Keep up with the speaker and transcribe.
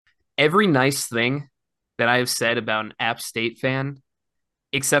every nice thing that I have said about an App State fan,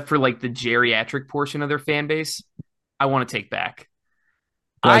 except for like the geriatric portion of their fan base, I want to take back.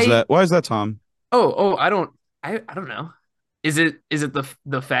 Why is I that? Why is that, Tom? I don't know. Is it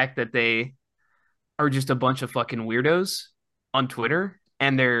the fact that they are just a bunch of fucking weirdos on Twitter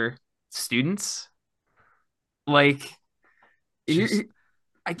and they're students? Like Just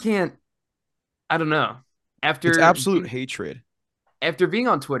I can't. I don't know. it's After absolute hatred. after being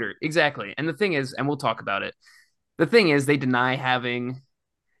on Twitter, exactly. And the thing is, and we'll talk about it. The thing is, they deny having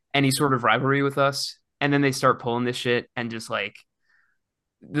any sort of rivalry with us, and then they start pulling this shit and just like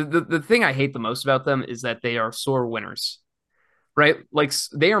the thing I hate the most about them is that they are sore winners, right? Like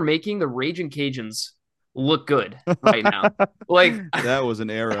they are making the Raging Cajuns look good right now. Like That was an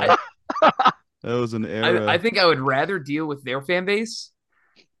era. I, That was an I era. think I would rather deal with their fan base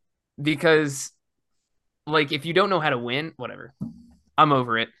because like if you don't know how to win, whatever. I'm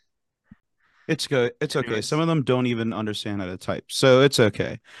over it. It's good. It's okay. Some Anyways, of them don't even understand how to type, so it's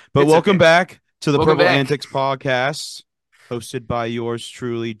okay. But it's welcome okay. back to the Welcome Purple back. Antics podcast, hosted by yours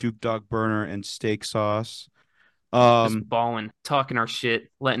truly, Duke Dog Burner and Steak Sauce. Just Um, balling, talking our shit,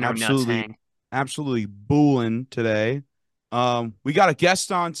 letting our nuts absolutely, hang. absolutely booling today. We got a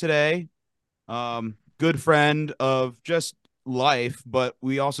guest on today. Good friend of just life, but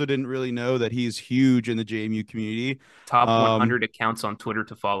we also didn't really know that he's huge in the JMU community. Top Um, 100 accounts on Twitter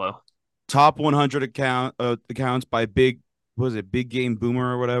to follow. top 100 accounts by Big, what was it, Big Game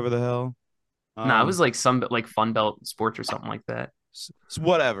Boomer or whatever the hell. Nah, it was Um, like some like Fun Belt Sports or something like that.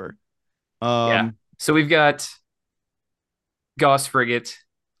 whatever. Yeah. Um, So we've got GaussFrigate,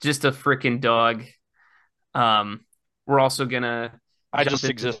 just a freaking dog. Um, we're also gonna I jump just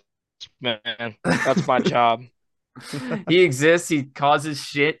into. exist, man. That's my job. He exists. He causes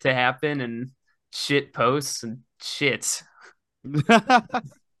shit to happen and shit posts and shits. but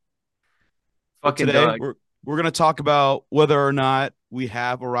Fucking today dog. we're gonna talk about whether or not we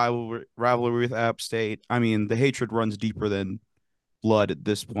have a rivalry with App State. I mean, the hatred runs deeper than blood at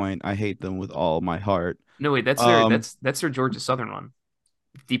this point. I hate them with all my heart. No wait, that's their Um, that's their Georgia Southern one.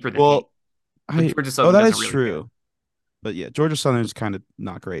 Deeper than hate, well, but I Georgia oh Southern that doesn't is really care. true. But yeah, Georgia Southern's kind of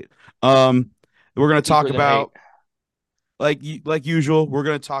not great. Um, we're gonna talk Deeper than hate. about like usual. We're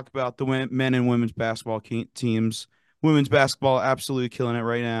gonna talk about the men and women's basketball teams. Women's basketball absolutely killing it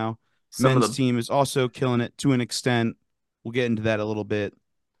right now. Some of Men's the team is also killing it to an extent. We'll get into that a little bit.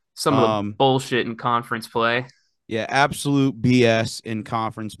 some of the Um, bullshit in conference play. yeah, absolute BS in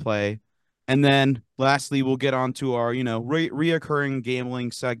conference play. And then lastly, we'll get on to our, reoccurring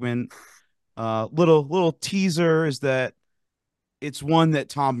gambling segment. Little teaser is that it's one that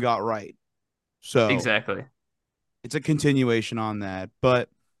Tom got right. So Exactly. it's a continuation on that. But,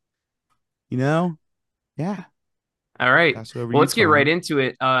 you know, yeah, All right. pass it over to Well, you, let's get right Tom. into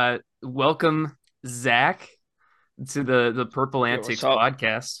it. Welcome Zach to the Purple Yo, what's Antics up?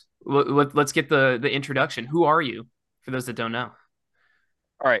 podcast. Let's get the introduction. Who are you? For those that don't know.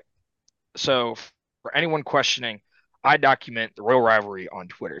 All right. So, for anyone questioning, I document the Royal Rivalry on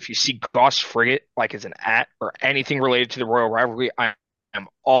Twitter. If you see Goss Frigate like as an at or anything related to the Royal Rivalry, I am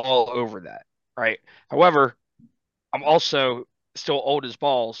all over that. Right. However, I'm also still old as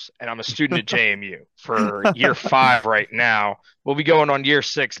balls, and I'm a student at JMU for year 5 right now. We'll be going on year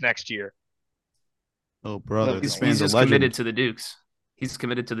 6 next year. Oh, brother, Living this the He's man's life. a just committed legend. to the Dukes. He's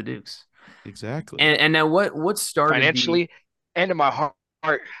committed to the Dukes. Exactly. And now what started the Financially and in my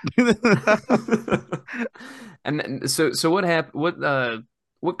heart. and so what happened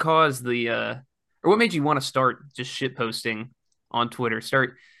what caused the or what made you want to start just shit posting on Twitter?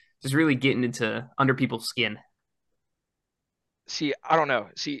 Start just really getting into under people's skin. See, I don't know.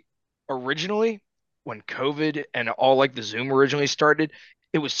 See, originally when COVID and all like the Zoom originally started,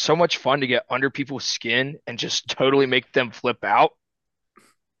 it was so much fun to get under people's skin and just totally make them flip out.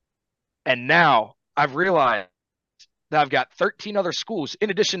 And now I've realized that I've got 13 other schools in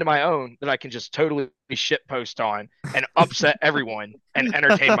addition to my own that I can just totally shit post on and upset everyone and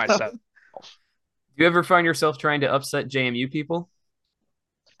entertain myself. Do you ever find yourself trying to upset JMU people?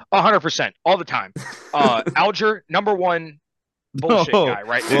 100% all the time. Alger, number one Oh, bullshit whoa, guy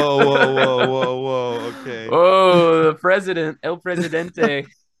right now. whoa, whoa, whoa, whoa. Okay. Oh, the president, El Presidente.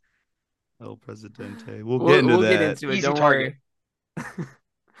 El Presidente. We'll get into We'll get that. into it. Easy Don't target. worry.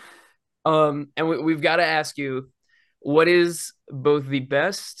 And we've got to ask you, what is both the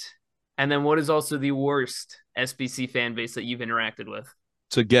best and then what is also the worst SBC fan base that you've interacted with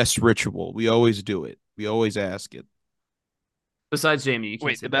It's a guest ritual. We always do it. We always ask it. besides Jamie? You can't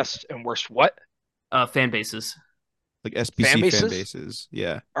Wait, say the both. best and worst what? Fan bases. Like Fan SBC fan bases? bases.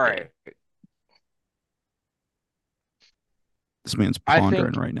 Yeah. All Yeah. right. This man's I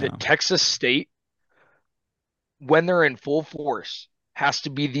pondering think right that now. Texas State, when they're in full force, has to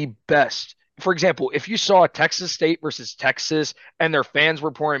be the best. For example, if you saw Texas State versus Texas and their fans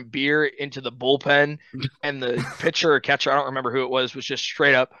were pouring beer into the bullpen and the pitcher or catcher, I don't remember who it was just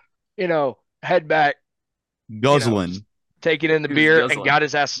straight up, head back, you know, Guzzling. taking in the He was beer and guzzling. got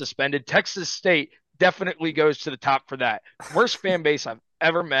his ass suspended. Texas State definitely goes to the top for that. Worst fan base I've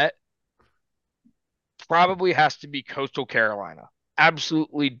ever met probably has to be Coastal Carolina.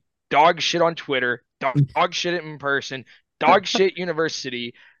 Absolutely dog shit on Twitter, dog shit in person, dog shit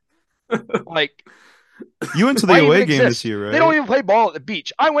university. Like, You went to the why even away game this exist? year, They don't right? even play ball at the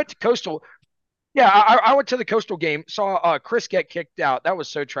beach. I went to Coastal. Yeah, I went to the Coastal game, saw Chris get kicked out. That was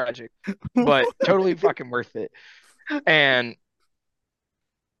so tragic, but totally fucking worth it. And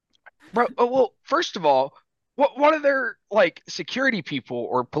bro, well, first of all, one of their like security people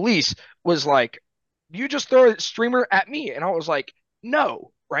or police was like, "You just throw a streamer at me," and I was like,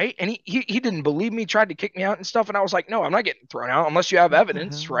 "No." Right. And he didn't believe me, tried to kick me out and stuff. And I was like, no, I'm not getting thrown out unless you have What the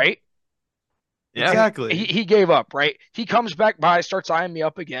evidence. hell? Right. Yeah. And he, Exactly. he gave up. Right. He comes back by, starts eyeing me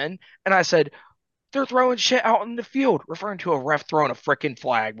up again. And I said, they're throwing shit out in the field, referring to a ref throwing a freaking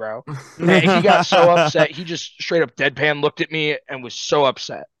flag, bro. And he got so upset. He just straight up deadpan looked at me and was so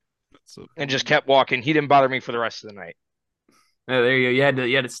upset So and just funny. kept walking. He didn't bother me for the rest of the night. Yeah, there you go.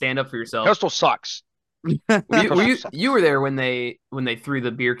 You had to stand up for yourself. Coastal sucks. Were you were Coastal you sucks. you were there when they threw the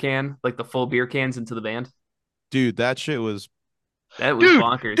beer can, like the full beer cans into the band? Dude, that shit was That was Dude,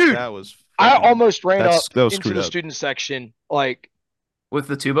 bonkers. dude, that was I fucking almost ran up that was into screwed the up. student section. Like, With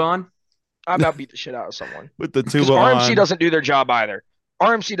the tuba on? I about beat the shit out of someone. With the Because tuba RMC on. doesn't do their job either.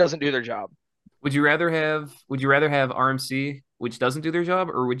 RMC doesn't do their job. Would you rather have RMC, which doesn't do their job,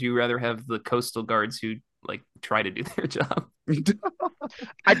 or would you rather have the coastal guards who like try to do their job?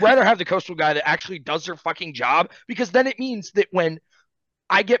 I'd rather have the coastal guy that actually does their fucking job because then it means that when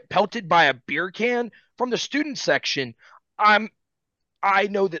I get pelted by a beer can from the student section, I'm I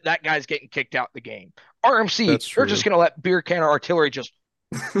know that that guy's getting kicked out the game. RMC, That's they're just true. gonna let beer can artillery just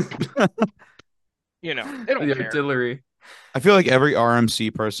they don't The care. artillery. I feel like every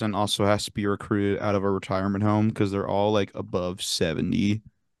RMC person also has to be recruited out of a retirement home because they're all like above 70.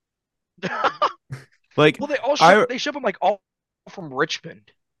 Like Well, they all ship I they ship them like all from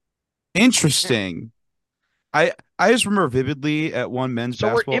Richmond. Yeah. interesting. I just remember vividly at one men's So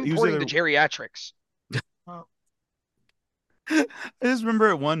we're basketball. He was importing the either geriatrics. I just remember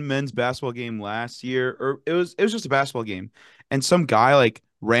at one men's basketball game last year, or it was just a basketball game, and some guy like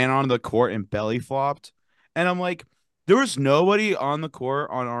ran onto the court and belly flopped, and I'm like, there was nobody on the court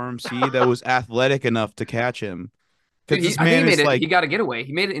on RMC that was athletic enough to catch him Dude, because this I think he man made is it. He like, got a getaway.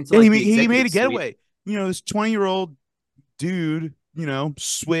 He made it into yeah, like the he made executive a suite. getaway. This 20-year-old dude,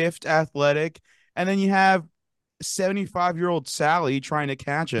 swift, athletic, and then you have 75-year-old Sally trying to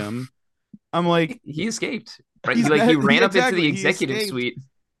catch him. I'm like, He escaped. Right? He he's like he he ran up into the exactly he executive escaped. suite.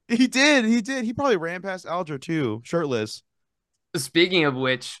 He did. He probably ran past Alger too, shirtless. Speaking of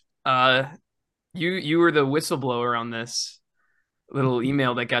which, you were the whistleblower on this little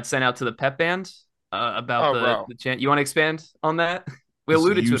email that got sent out to the pep band about Oh, the bro. chant. You want to expand on that? We This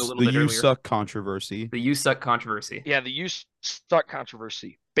alluded to you it a little the bit you earlier. suck controversy. The "you suck" controversy. Yeah, the use stuck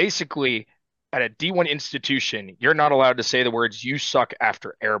controversy. Basically, at a D1 institution, you're not allowed to say the words "you suck"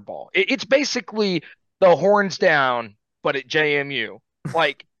 after airball. It's basically the horns down, but at JMU.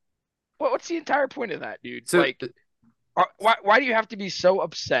 Like, what's the entire point of that, dude? So Like, why do you have to be so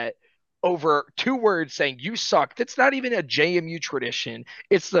upset over two words saying "you suck"? That's not even a JMU tradition.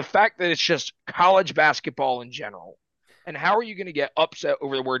 It's the fact that it's just college basketball in general. And how are you going to get upset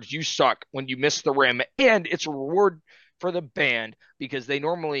over the words "you suck" when you miss the rim? And it's a reward for the band because they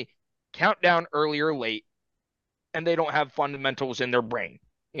normally count down early or late, and they don't have fundamentals in their brain.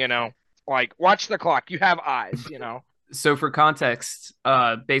 You know, like watch the clock. You have eyes. so for context,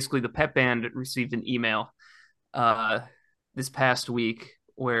 basically the pep band received an email uh this past week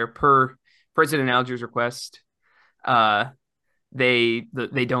where per President Alger's request, uh they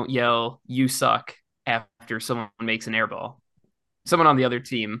don't yell "you suck" after someone makes an airball. Someone on the other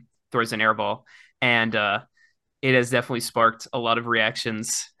team throws an airball, and it has definitely sparked a lot of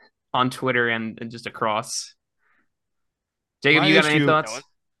reactions on Twitter and just across. Jacob, My you got any issue, No, thoughts?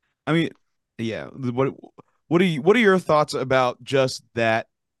 I mean, yeah. What are your thoughts about just that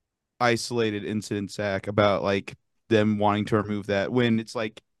isolated incident, Zach? About like them wanting to remove that when it's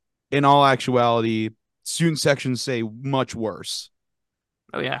like, in all actuality, student sections say much worse.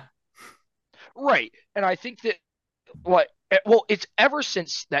 Oh yeah, right. And I think that what well, it's ever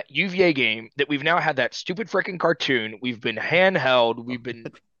since that UVA game that we've now had that stupid freaking cartoon. We've been handheld. We've been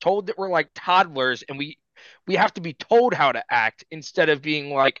told that we're like toddlers, and We have to be told how to act instead of being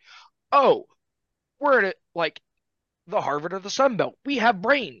like, oh, we're at like the Harvard of the Sun Belt. We have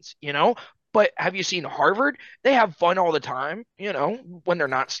brains, you know? But have you seen Harvard? They have fun all the time, you know, when they're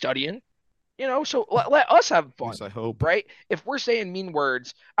not studying, you know? So let us have At least fun, I hope. right? If we're saying mean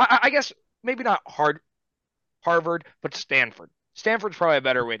words, I guess maybe not Harvard, but Stanford. Stanford's probably a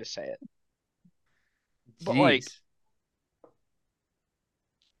better way to say it. But like, Jeez.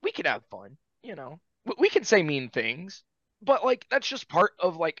 we could have fun, you know? We can say mean things, but like, that's just part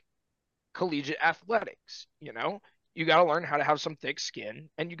of like collegiate athletics, you know? You got to learn how to have some thick skin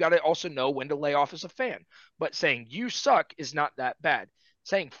and you got to also know when to lay off as a fan. But saying you suck is not that bad.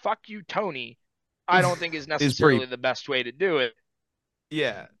 Saying fuck you, Tony, I don't think is Is pretty. necessarily the best way to do it.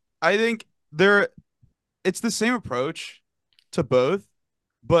 Yeah, I think there. It's the same approach to both,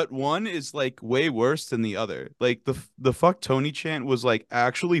 but one is like way worse than the other. Like the fuck Tony chant was like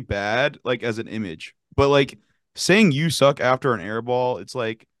actually bad, like as an image, but like saying you suck after an air ball, it's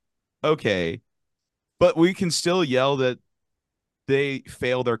like okay, but we can still yell that they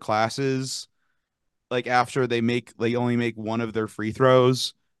fail their classes like after they only make one of their free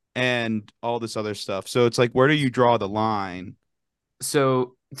throws and all this other stuff. So it's like where do you draw the line?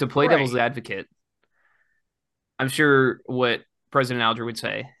 So to play devil's Right. advocate, I'm sure what President Alger would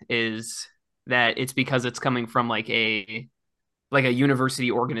say is that it's because it's coming from like a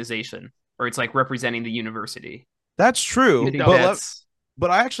university organization, or it's like representing the university. That's You true, think No.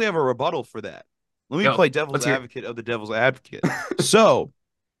 but I actually have a rebuttal for that. Let me oh, play devil's let's hear advocate of the devil's advocate. So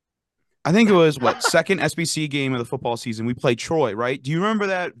I think it was what second SBC game of the football season. We played Troy, right? Do you remember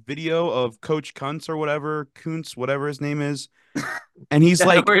that video of Coach Kuntz or whatever, Kuntz, whatever his name is? And he's yeah,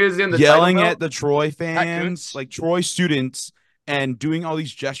 like where is in the title yelling at belt? the Troy Pat fans, Kuntz. like Troy students, and doing all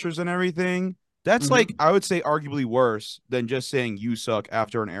these gestures and everything. That's like, Mm-hmm. I would say, arguably worse than just saying you suck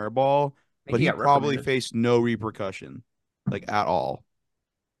after an air ball, I think but he he got probably reprimanded. faced no repercussion, like at all.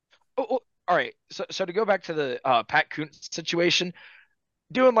 Oh, all right. So to go back to the Pat Kuntz situation,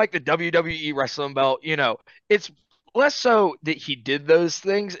 doing like the WWE wrestling belt, you know, it's less so that he did those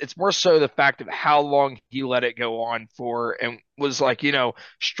things. It's more so the fact of how long he let it go on for and was like, you know,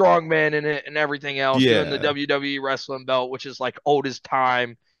 strongman in it and everything else, doing the Yeah. WWE wrestling belt, which is like old as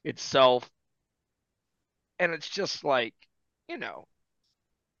time itself. And it's just like, you know,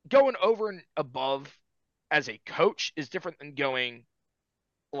 going over and above as a coach is different than going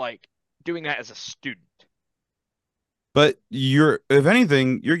like doing that as a student. But if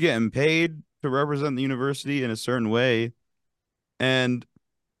anything, you're getting paid to represent the university in a certain way. And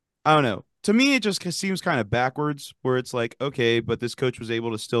I don't know. To me, it just seems kind of backwards, where it's like, okay, but this coach was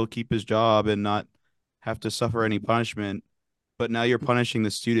able to still keep his job and not have to suffer any punishment. But now you're punishing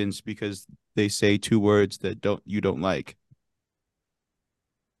the students because they say two words that don't you don't like.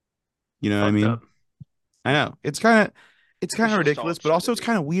 You know what I Fucked mean? up. I know. It's kind It's of just all ridiculous, but also it's stupid.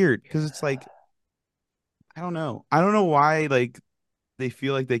 kind of weird because it's Yeah. like I don't know. I don't know why like they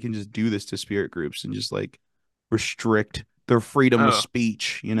feel like they can just do this to spirit groups and just like restrict their freedom of Oh,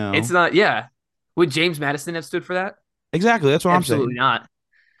 speech, you it's know? not. Yeah, would James Madison have stood for that? Exactly. That's what I'm Absolutely saying. not.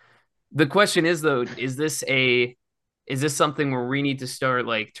 The question is though, is this something where we need to start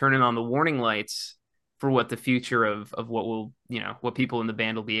like turning on the warning lights for what the future of what will what people in the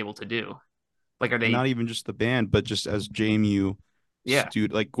band will be able to do? Like, are And they? not even just the band, but just as JMU Yeah,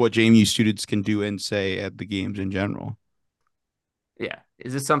 like what JMU students can do and say at the games in general. yeah.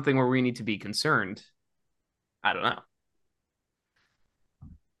 Is this something where we need to be concerned? I don't know,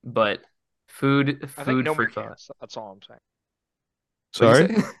 but I think food no for more thought. cans. That's all I'm saying. What'd you Sorry?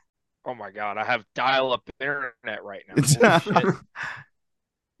 say? Oh my God, I have dial-up internet right now. It's Holy shit.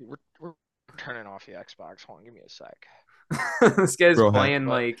 We're turning off the Xbox. Hold on, give me a sec. This guy's bro had playing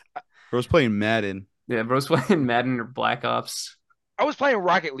But like bro's playing Madden. yeah, bro's playing Madden or Black Ops. I was playing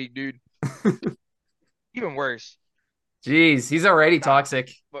Rocket League, dude. Even worse. Jeez, he's already Nah,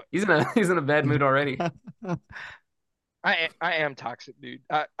 toxic. but He's in a bad mood already. I am toxic, dude.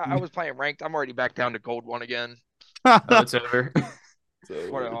 I was playing ranked. I'm already back down to gold one again. Oh, it's over.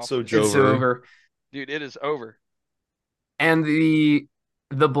 What an It's so office, It's Jover. over. dude. It is over. And the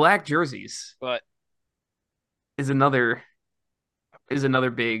black jerseys But is another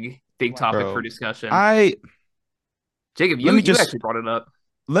big black topic for Bro, discussion. I Jacob, let me you just actually brought it up.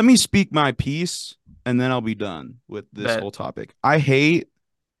 let me speak my piece and then I'll be done with this That whole topic. I hate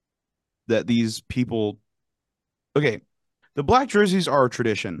that these people okay, the black jerseys are a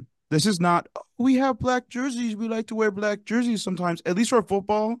tradition. This is not "Oh, we have black jerseys. We like to wear black jerseys sometimes. At least for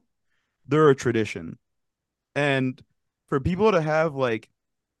football, they're a tradition. And for people to have like,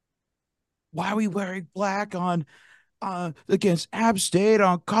 why are we wearing black on against App State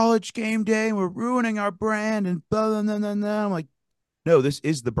on college game day, and we're ruining our brand and blah blah blah blah. Blah. I'm like, no, this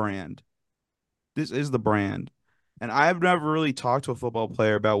is the brand. This is the brand. And I've never really talked to a football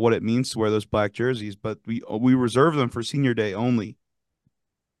player about what it means to wear those black jerseys, but we reserve them for senior day only.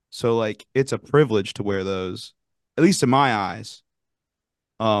 So like it's a privilege to wear those, at least in my eyes.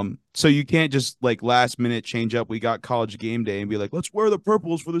 So you can't just like last minute change up. We got college game day and be like, let's wear the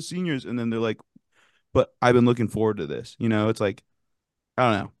purples for the seniors. And then they're like, but I've been looking forward to this. It's like,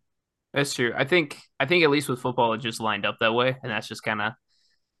 I don't know. That's true. I think at least with football it just lined up that way, and that's just kind of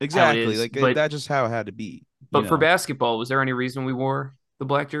how it Exactly. is. Like But that's just how it had to be, you but for know. basketball, was there any reason we wore the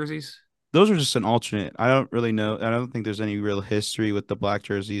black jerseys Those are just an alternate. I don't really know. I don't think there's any real history with the black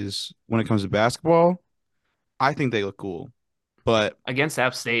jerseys when it comes to basketball. I think they look cool. But against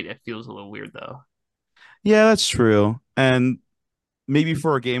App State? It feels a little weird though. yeah, that's true. And maybe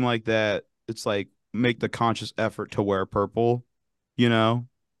for a game like that, it's like make the conscious effort to wear purple, you know?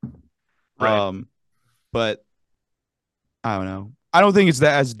 Right. Um, but I don't know. I don't think it's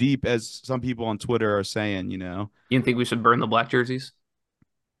that as deep as some people on Twitter are saying. You didn't think we should burn the black jerseys?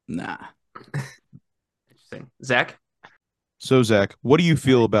 Nah. Interesting. Zach? So Zach, what do you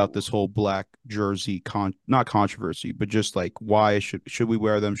feel about this whole black jersey not controversy, but just like why should we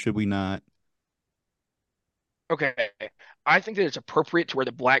wear them? Should we not? Okay. I think that it's appropriate to wear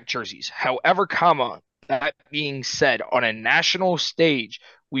the black jerseys. However, that being said, on a national stage,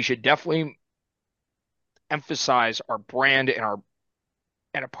 we should definitely emphasize our brand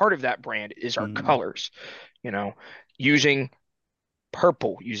and a part of that brand is our Mm, colors, you know, using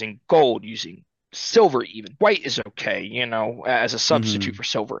purple, using gold, using silver even. White is okay, as a substitute hmm for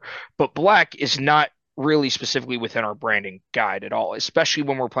silver. But black is not really specifically within our branding guide at all, especially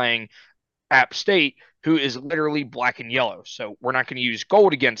when we're playing App State, who is literally black and yellow. So we're not going to use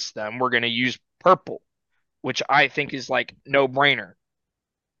gold against them. We're going to use purple, which I think is like no brainer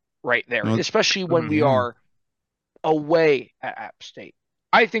right there, Well, especially when we yeah. are away at App State.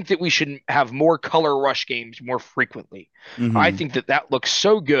 I think that we should have more color rush games more frequently. I hmm think that that looks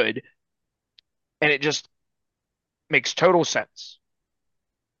so good and it just makes total sense.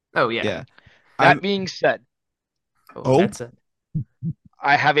 Oh yeah. Yeah. That I'm being said, Oh, oh, that's it.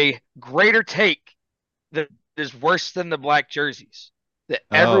 I have a greater take that is worse than the black jerseys that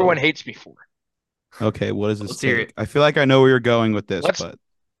everyone oh. hates me for. Okay, what does this Let's hear take? it. I feel like I know where you're going with this, Let's but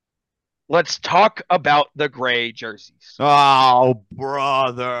let's talk about the gray jerseys. oh,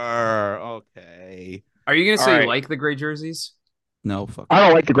 brother. Okay. Are you gonna All say you right. like the gray jerseys? No, fuck I no.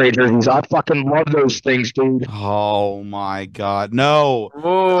 don't like the gray jerseys. I fucking love those things, dude. Oh my God. No.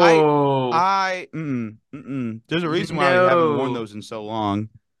 I Whoa. There's a reason why we haven't worn No. those in so long.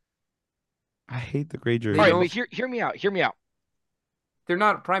 I hate the gray They All right, don't but jerseys. hear me out. Hear me out. they're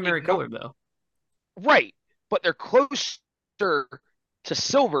not primary No, color though. right, but they're closer to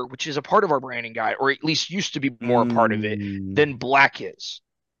silver, which is a part of our branding guide, or at least used to be more a part of it Mm, than black is.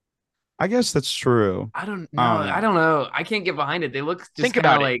 I guess that's true. I don't I know. don't I know. don't know. I can't get behind it. They look just Think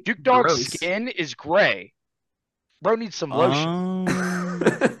kind of about it. like Duke Dog's gross. skin is gray. Bro needs some lotion. Um,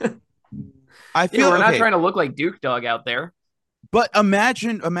 Yeah, I feel we're not okay, trying to look like Duke Dog out there. but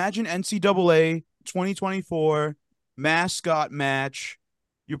imagine NCAA 2024 mascot match.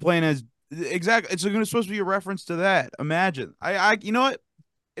 You're playing as exactly. It's supposed to be a reference to that. Imagine. You know what?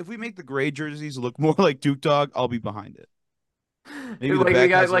 If we make the gray jerseys look more like Duke Dog, I'll be behind it. Maybe the Like we back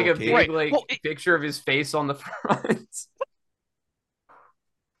got has a like little a cape. big Right. Well, like picture of his face on the front.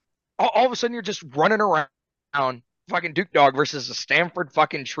 all of a sudden you're just running around fucking Duke Dog versus a Stanford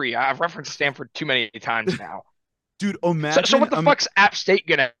fucking tree. I've referenced Stanford too many times now. Dude, So imagine what the fuck's App State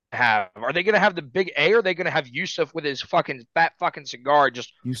gonna have? Are they gonna have the big A or are they gonna have Yusuf with his fucking fat fucking cigar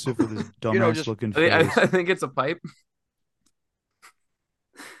just Yusuf with his dumbass just looking I face. think it's a pipe. I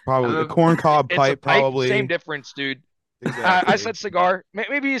Probably a don't know. corn cob it's a pipe, pipe, same probably. difference, dude. I Exactly. said cigar.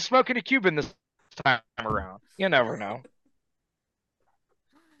 Maybe he's smoking a Cuban this time around. You never know.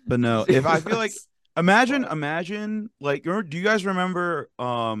 But no, if I feel like Jesus. But imagine like do you guys remember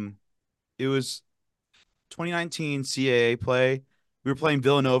it was 2019 CAA play. We were playing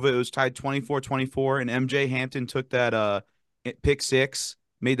Villanova. It was tied 24-24 and MJ Hampton took that pick six,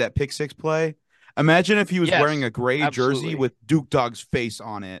 made that pick six play. Imagine if he was wearing yes, a gray jersey absolutely. with Duke Dog's face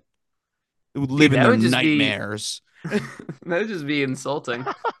on it. It would live Dude, in that their would just be nightmares. that would just be insulting.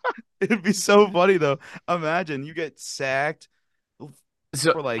 It'd be so funny though. Imagine you get sacked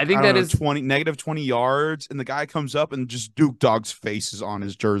So for I like, I think don't that know, is 20 negative 20 yards, and the guy comes up and just Duke Dog's face is on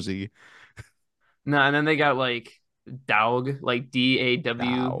his jersey. no, and then they got like Dawg, like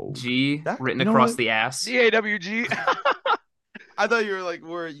Dog. DAWG That written you know across what? the ass. DAWG. I thought you were like,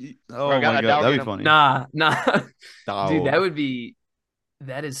 where you? Bro, Oh got my that God, dog that'd in be him. funny. Nah. Dude, Dog.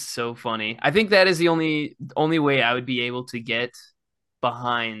 that is so funny. I think that is the only way I would be able to get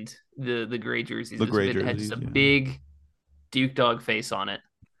behind the gray jerseys The is if gray it had just jerseys, a yeah. big Duke dog face on it.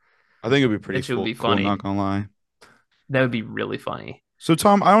 I think it'd be pretty That shit would be cool, funny. not gonna lie. That would be really funny. So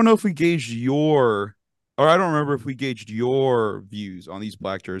Tom, I don't know if we gauged your, or I don't remember if we gauged your views on these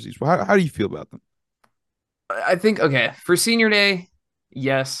black jerseys. How do you feel about them? I think okay, for senior day,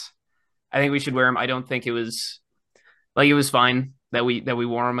 yes. I think we should wear them. I don't think it was like it was fine that we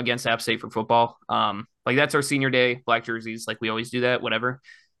wore them against App State for football. Like that's our senior day black jerseys. Like we always do that. Whatever.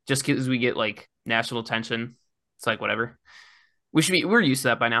 Just because we get like national attention, it's like whatever. We're used to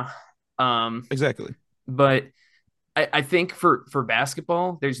that by now. Um, Exactly. but I think for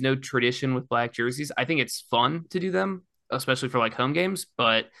basketball, there's no tradition with black jerseys. I think it's fun to do them, especially for like home games.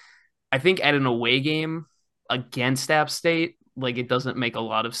 But I think at an away game against App State, like it doesn't make a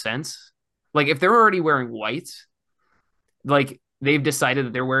lot of sense. Like if they're already wearing white, like they've decided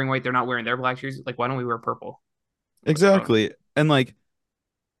that they're wearing white, they're not wearing their black jerseys. Like why don't we wear purple? Like I don't Exactly. And like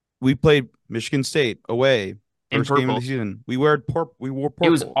we played Michigan State away, in first game of the purple. season. We wore It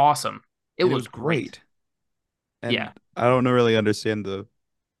was purple, awesome. It and it was looked great. great. And Yeah. I don't really understand the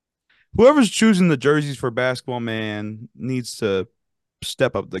whoever's choosing the jerseys for basketball, man, needs to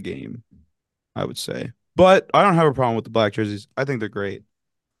step up the game, I would say. But I don't have a problem with the black jerseys. I think they're great.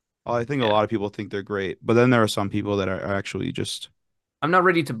 I think a Yeah. lot of people think they're great, but then there are some people that are actually just I'm not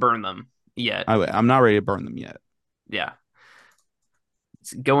ready to burn them yet. I'm not ready to burn them yet. Yeah.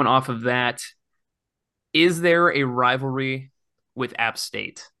 Going off of that, is there a rivalry with App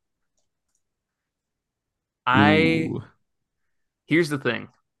State? I Ooh. Here's the thing.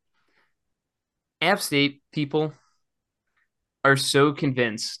 App State people are so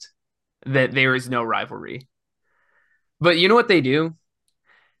convinced that there is no rivalry. But you know what they do?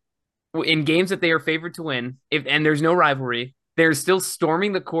 In games that they are favored to win, if and there's no rivalry, they're still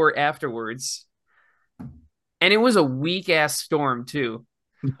storming the court afterwards. And it was a weak ass storm too.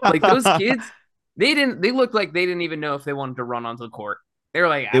 Like those kids, they looked like they didn't even know if they wanted to run onto the court. They were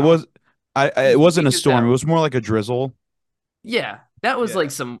like, It I don't. was It it was wasn't a weak as storm. It hell. was more like a drizzle. Yeah, that was like Yeah.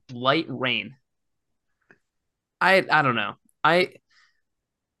 some light rain. I don't know.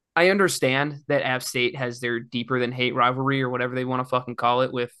 I understand that App State has their deeper than hate rivalry or whatever they want to fucking call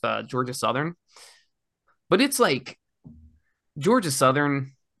it with Georgia Southern, but it's like Georgia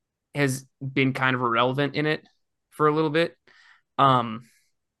Southern has been kind of irrelevant in it for a little bit. Um,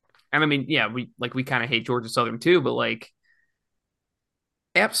 and I mean, yeah, we kind of hate Georgia Southern too, but like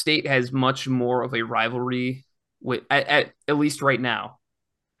App State has much more of a rivalry with at least right now.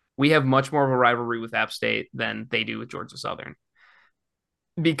 We have much more of a rivalry with App State than they do with Georgia Southern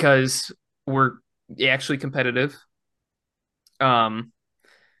because we're actually competitive. Um,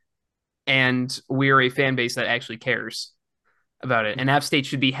 and we're a fan base that actually cares about it. And App State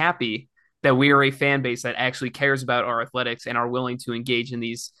should be happy that we are a fan base that actually cares about our athletics and are willing to engage in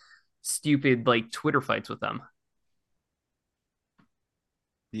these stupid like Twitter fights with them.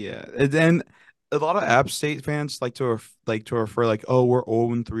 Yeah, and then a lot of App State fans like to refer like, oh, we're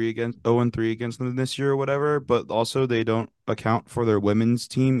 0-3 against them this year or whatever, but also they don't account for their women's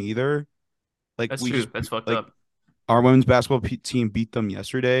team either. Like That's true. That's fucked like up. our women's basketball team beat them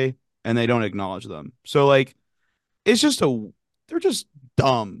yesterday, and they don't acknowledge them. So like it's just a they're just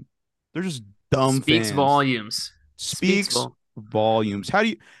dumb. They're just dumb Speaks fans. volumes. Speaks Speaks vol. volumes. How do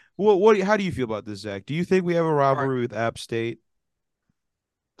you how do you feel about this, Zach? Do you think we have a All right. rivalry with App State?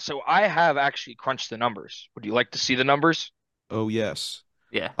 So I have actually crunched the numbers. Would you like to see the numbers? Oh yes.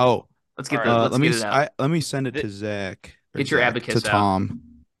 Yeah. Oh, All right. Let's get it out. let me send it Th to Zach or Get your Zach to abacus out. Tom.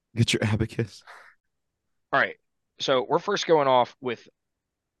 Get your abacus. All right. So we're first going off with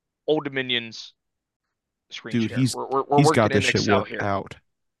Old Dominion's screen Dude, share. We're he's got working this in shit Excel worked here. out.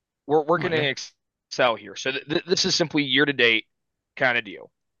 We're Oh my working in god. Excel here. So this is simply year to date kind of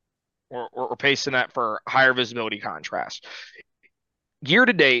deal. We're pasting that for higher visibility contrast. Year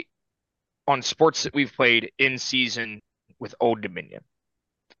to date on sports that we've played in season with Old Dominion,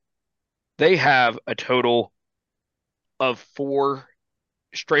 they have a total of four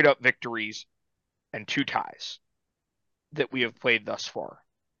straight up victories and two ties that we have played thus far,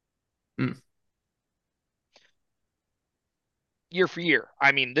 Hmm. year for year.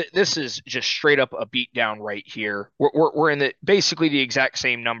 I mean, this is just straight up a beatdown right here. We're in the basically the exact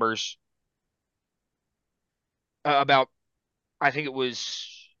same numbers. About I think it was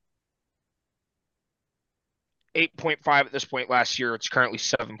 8.5 at this point last year. It's currently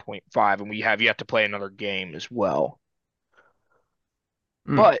 7.5, and we have yet to play another game as well.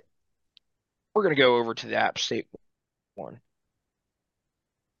 Hmm. But we're gonna go over to the App State one.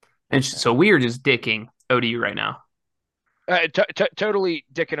 And Yeah. so we are just dicking ODU right now. Totally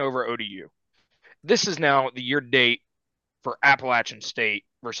dicking over ODU. This is now the year date for Appalachian State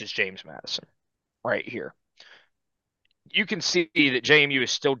versus James Madison right here. You can see that JMU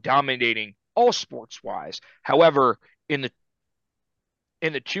is still dominating all sports wise. However, in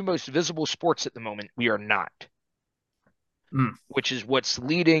the two most visible sports at the moment, we are not, Mm. which is what's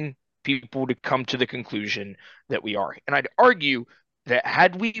leading people to come to the conclusion that we are. And I'd argue that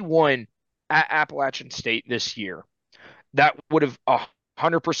had we won at Appalachian State this year, that would have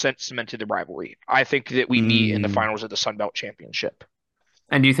 100% cemented the rivalry. I think that we meet in the Mm. finals of the Sun Belt Championship.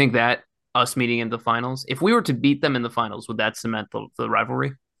 And do you think that us meeting in the finals, if we were to beat them in the finals, would that cement the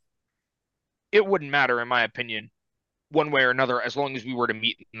rivalry? It wouldn't matter, in my opinion, one way or another, as long as we were to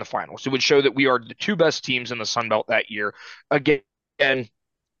meet in the finals. It would show that we are the two best teams in the Sun Belt that year. Again,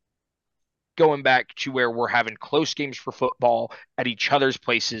 going back to where we're having close games for football at each other's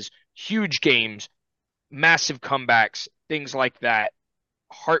places, huge games, massive comebacks, things like that,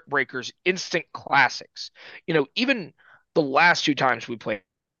 heartbreakers, instant classics. Even the last two times we played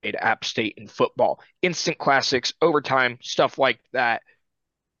App State in football, instant classics, overtime, stuff like that,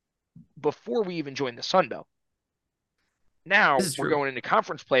 before we even joined the Sun Belt. This Now is we're true. going into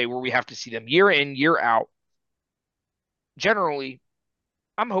conference play where we have to see them year in, year out. Generally,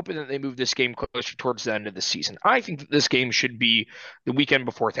 I'm hoping that they move this game closer towards the end of the season. I think that this game should be the weekend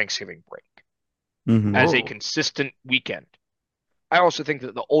before Thanksgiving break Hmm. as a Oh, consistent weekend. I also think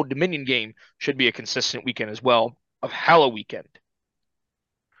that the Old Dominion game should be a consistent weekend as well of Halloween weekend.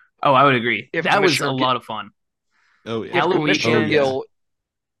 oh, I would agree. If That was a Commissioner lot of fun. Oh yeah. if Halloween Oh Commissioner yeah. weekend, Gill is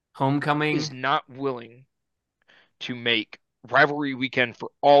homecoming. not willing to make rivalry weekend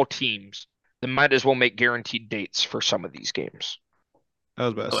for all teams, then might as well make guaranteed dates for some of these games I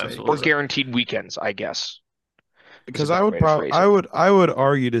was about to Oh, say or absolutely. guaranteed weekends, I guess is a because I better would way to probably phrase it. I would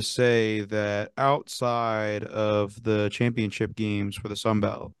argue to say that outside of the championship games for the Sun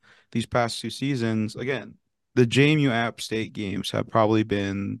Belt, these past two seasons, again, the JMU App State games have probably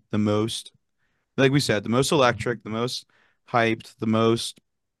been the most, like we said, the most electric, the most hyped, the most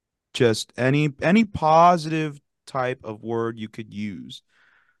just any positive type of word you could use.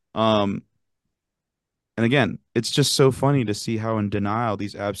 Um, and again, it's just so funny to see how in denial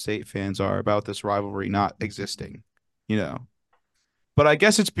these App State fans are about this rivalry not existing, you know. But I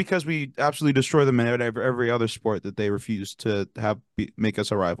guess it's because we absolutely destroy them in every other sport that they refuse to make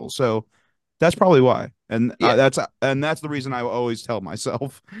us a rival. So that's probably why, and Yeah. that's the reason I always tell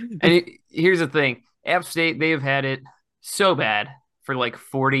myself. And here's the thing. App State, they've had it so bad for like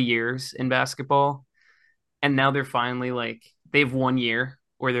 40 years in basketball. And now they're finally like, they've 1 year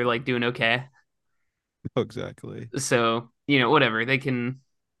where they're like doing okay. Exactly. So, whatever. They've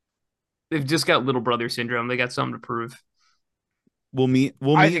just got little brother syndrome. They got something to prove. We'll I meet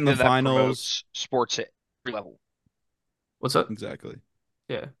in think the that finals. promotes sports at every level. What's up? Exactly.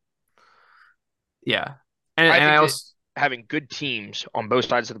 Yeah. Yeah. And, I and I think that also, having good teams on both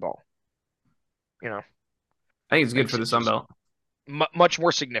sides of the ball, you know, I think it's good makes for the it Sun just Belt. much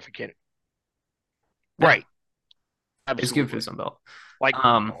more significant. Yeah. Right. It's good for the Absolutely. Sun Belt. Like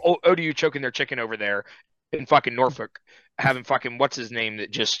Um, ODU choking their chicken over there in fucking Norfolk, having fucking what's his name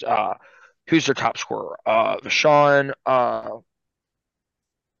that just who's their top scorer? Vashon,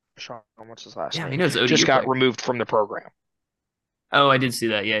 what's his last yeah, he name? knows Just ODU got player. removed from the program. Oh, I did see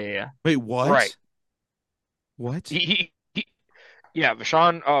that. Yeah, yeah, yeah. Wait, Right. what? What? He yeah,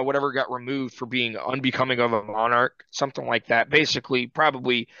 Vashon, whatever, got removed for being unbecoming of a monarch, something like that. Basically,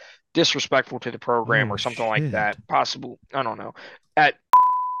 probably disrespectful to the program or Oh something like that. shit. Possible, I don't know. At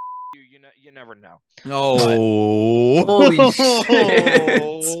you never know. But Oh. Holy shit.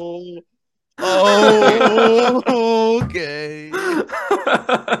 Oh, okay.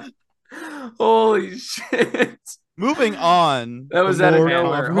 Holy shit. Moving on That to was out of more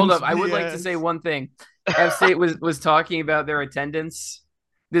nowhere. Hold conference up. I would like to say BS. one thing. F State was talking about their attendance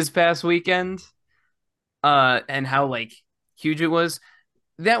this past weekend, and how like huge it was.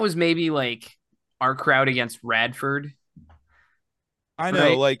 That was maybe like our crowd against Radford, I know,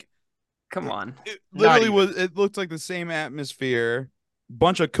 right? like Come on. it not literally even. was. It looked like the same atmosphere.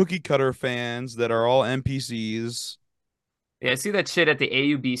 Bunch of cookie cutter fans that are all NPCs. Yeah, I see that shit at the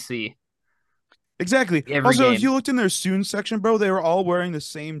AUBC Exactly. every Also, if game. you looked in their student section, bro, they were all wearing the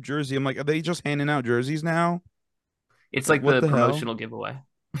same jersey. I'm like, are they just handing out jerseys now? It's Like, like what the the hell? promotional giveaway.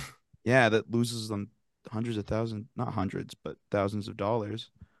 Yeah, that loses them hundreds of thousands, not hundreds, but thousands of dollars.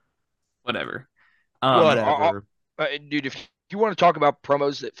 Whatever. No, Whatever. dude, if you want to talk about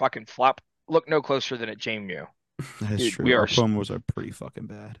promos that fucking flop, look no closer than at JMU. That is Dude, true. Our promos are pretty fucking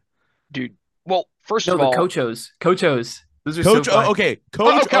bad. dude. Well, first No, of the all, Coachos. Coachos. Those are so Coach O, fun. okay,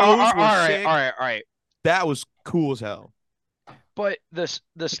 Oh, Coach okay, O's were all right, all sick. right, all right. That was cool as hell. But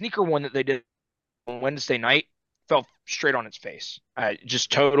the sneaker one that they did on Wednesday night fell straight on its face.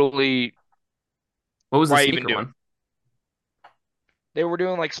 Just totally. What was the Why even sneaker do it? one? They were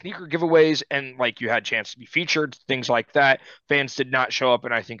doing like sneaker giveaways and like you had a chance to be featured, things like that. Fans did not show up,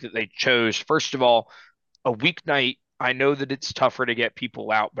 and I think that they chose, first of all, a weeknight. I know that it's tougher to get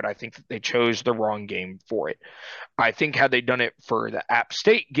people out, but I think that they chose the wrong game for it. I think had they done it for the App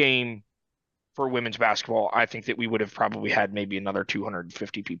State game for women's basketball, I think that we would have probably had maybe another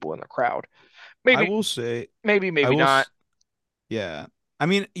 250 people in the crowd. I Maybe, will say, I maybe will, not. yeah. I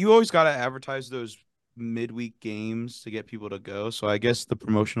mean, you always got to advertise those midweek games to get people to go. So I guess the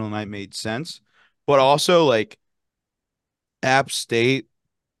promotional night made sense. But also, like, App State,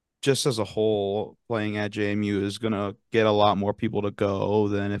 just as a whole, playing at JMU is going to get a lot more people to go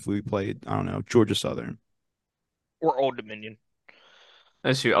than if we played, I don't know, Georgia Southern. Or Old Dominion.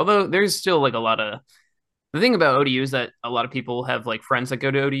 That's true. Although there's still like a lot of the thing about ODU is that a lot of people have like friends that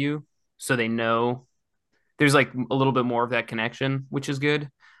go to ODU, so they know there's like a little bit more of that connection, which is good.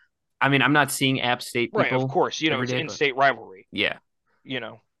 I mean, I'm not seeing App State Right, of people course. every It's day, but in-state rivalry, yeah. you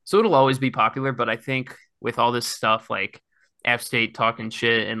know. So it'll always be popular, but I think with all this stuff like App State talking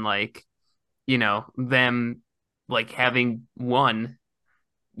shit and like, them like having won,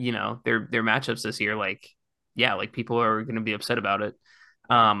 their matchups this year, like yeah, like people are gonna be upset about it.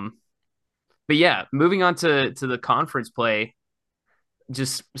 Um but yeah, moving on to the conference play,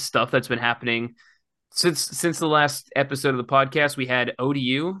 just stuff that's been happening since the last episode of the podcast. We had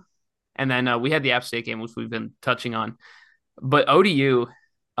ODU, and then we had the App State game, which we've been touching on. But ODU,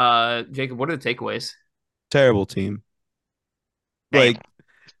 Jacob, what are the takeaways? Terrible team. Damn. Like,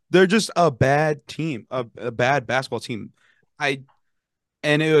 they're just a bad team, a bad basketball team. I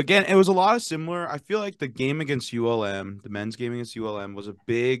again, it was a lot of similar. I feel like the game against ULM, the men's game against ULM, was a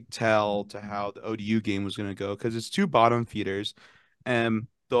big tell to how the ODU game was going to go because it's two bottom feeders, and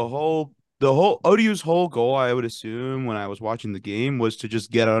the whole ODU's whole goal, I would assume, when I was watching the game, was to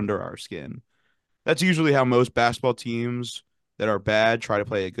just get under our skin. That's usually how most basketball teams that are bad try to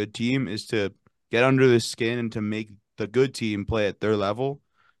play a good team is to get under the skin and to make the good team play at their level.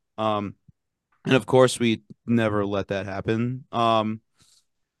 Um, and of course, we never let that happen.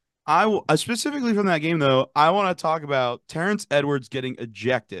 Specifically from that game though, I want to talk about Terrence Edwards getting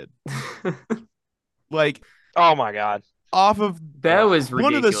ejected, like Oh my God. off of That Ugh. was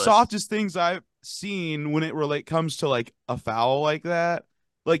one of the ridiculous. softest things I've seen when it relate comes to like a foul like that.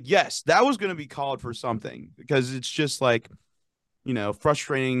 Like, yes, that was going to be called for something because it's just like,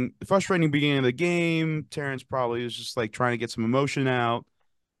 frustrating beginning of the game. Terrence probably was just like trying to get some emotion out,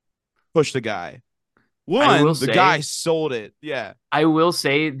 push the guy. I will The guy say, sold it. Yeah, I will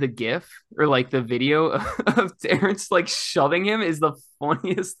say the GIF or like the video of Terrence like shoving him is the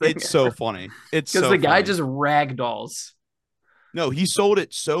funniest thing it's so ever funny. It's because so the guy funny. just ragdolls. No, he sold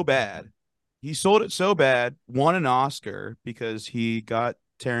it so bad. He sold it so bad, won an Oscar because he got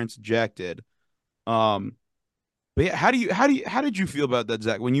Terrence ejected. Um, but yeah, how did you feel about that,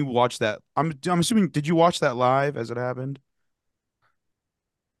 Zach, when you watched that? I'm assuming, did you watch that live as it happened?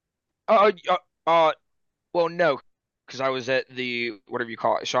 Uh, uh, uh, well, no, because I was at the whatever you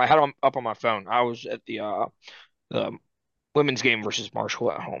call it. So I had them up on my phone. I was at the women's game versus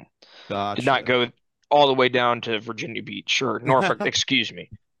Marshall at home. Did not Gotcha. go all the way down to Virginia Beach or Norfolk. Excuse me.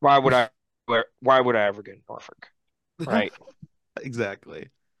 Why would I? Why would I ever go to Norfolk? Right. Exactly.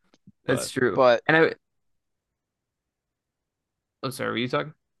 That's But true. But And oh, sorry, were you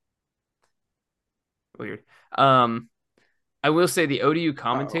talking? Weird. Um, I will say the ODU oh,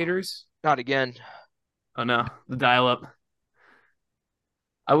 commentators. not again. Oh no, the dial up.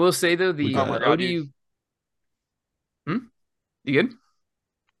 I will say though we the Oh got my the it. God, dude. ODU. Hmm? You good?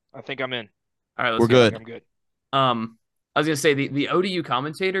 I think I'm in. All right, let's We're I go. think good. I'm good. I was gonna say the ODU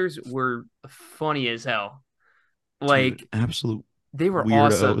commentators were funny as hell. Dude, Like absolute they were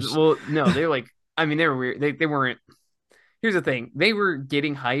awesome. weirdos. Well, no, they're like I mean they were weird. They weren't. Here's the thing. They were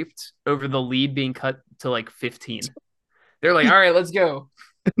getting hyped over the lead being cut to like 15. They're like, all right, let's go.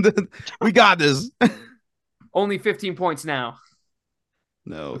 We got this. Only 15 points now.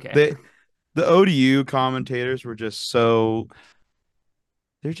 No, Okay. the ODU commentators were just so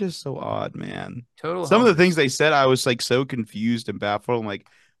they're just so odd, man. Total Some of the things homers. they said, I was like so confused and baffled. I'm like,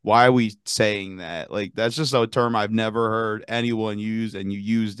 why are we saying that? Like, that's just a term I've never heard anyone use, and you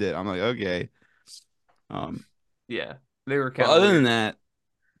used it. I'm like, okay. Um, Yeah. They were but kind of other than weird. that,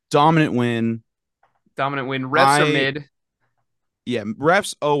 dominant win. Dominant win. Refs are I mid. Yeah,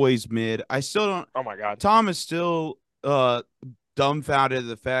 refs always mid. I still don't. Oh my God. Tom is still dumbfounded at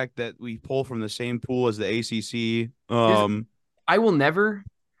the fact that we pull from the same pool as the ACC. There's, I will never,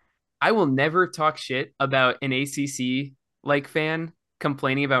 I will never talk shit about an ACC like fan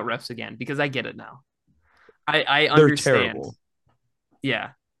complaining about refs again because I get it now. I They're understand. terrible.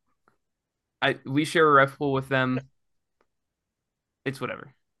 Yeah, we share a ref pool with them. It's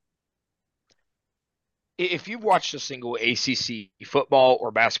whatever. If you've watched a single ACC football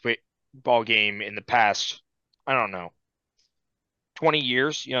or basketball game in the past, I don't know, 20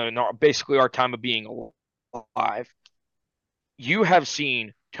 years, basically our time of being alive, you have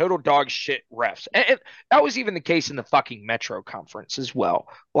seen total dog shit refs. And that was even the case in the fucking Metro Conference as well.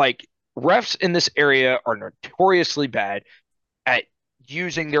 Like, refs in this area are notoriously bad at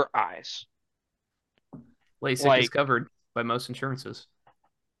using their eyes. LASIK is Like, covered by most insurances.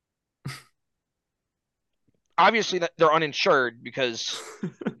 obviously, that they're uninsured because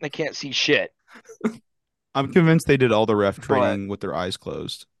they can't see shit. I'm convinced they did all the ref But training with their eyes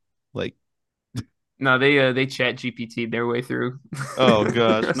closed. Like, No, they chat GPT their way through. oh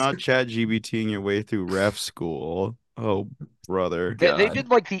gosh, not chat GBTing your way through ref school. Oh, brother. they God. did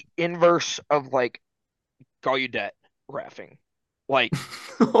like the inverse of like Gallaudet reffing. Like,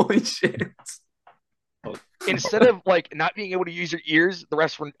 Holy shit. instead of like not being able to use your ears, the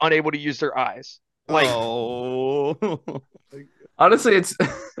refs were unable to use their eyes. Like, Oh, Honestly, it's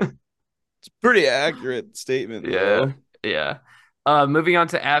pretty accurate statement yeah, though. yeah. Moving on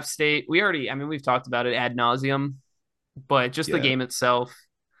to App State. I mean, we've talked about it ad nauseum, but just the Yeah. game itself. Uh,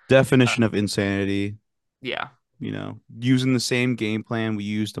 Definition of insanity. yeah. Using the same game plan we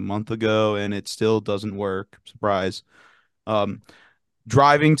used a month ago and it still doesn't work. Surprise. Um,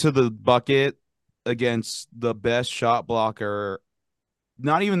 Driving to the bucket against the best shot blocker,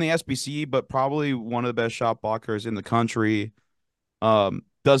 not even the SBC, but probably one of the best shot blockers in the country,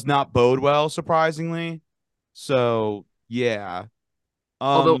 does not bode well, surprisingly. So yeah.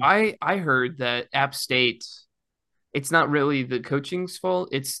 Although Um, I heard that App State, it's not really the coaching's fault.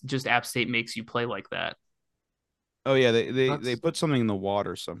 It's just App State makes you play like that. oh yeah, they That's put something in the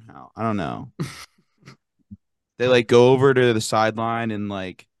water somehow. I don't know. They like go over to the sideline and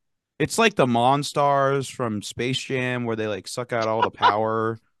like it's like the Monstars from Space Jam where they like suck out all the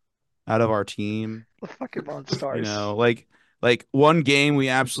power out of our team. the fucking Monstars. Like one game we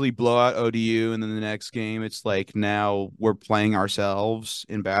absolutely blow out ODU, and then the next game it's like now we're playing ourselves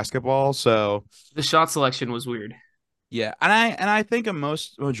in basketball. So the shot selection was weird. yeah, and I think a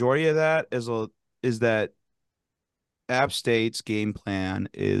majority of that is that App State's game plan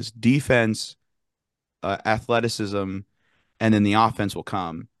is defense, athleticism, and then the offense will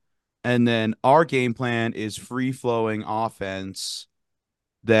come. And then our game plan is free flowing offense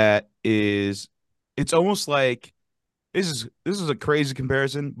that is it's almost like this is a crazy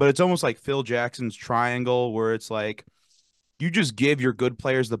comparison, but it's almost like Phil Jackson's triangle where it's like you just give your good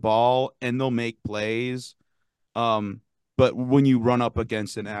players the ball and they'll make plays. Um, but when you run up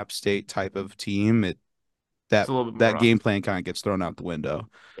against an App State type of team, It's that a little bit more that rough. game plan kind of gets thrown out the window.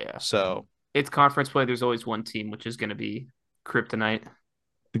 Yeah. So It's conference play. There's always one team, which is going to be kryptonite.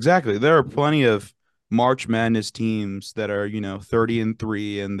 exactly. There are plenty of March Madness teams that are,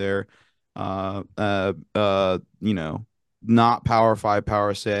 30-3 and they're uh uh uh, you know, not Power 5,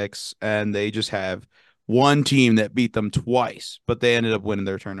 Power 6 and they just have one team that beat them twice, but they ended up winning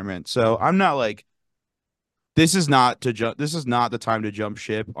their tournament. So I'm not like this is not the time to jump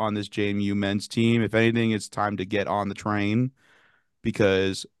ship on this JMU men's team. If anything, it's time to get on the train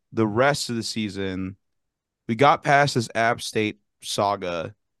because the rest of the season we got past this App State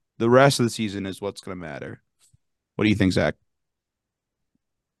saga. The rest of the season is what's going to matter. What do you think, Zach?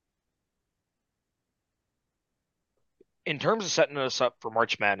 In terms of setting us up for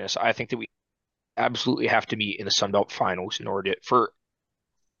March Madness, I think that we absolutely have to meet in the Sun Belt Finals in order for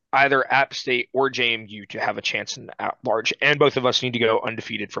either App State or JMU to have a chance in at large. And both of us need to go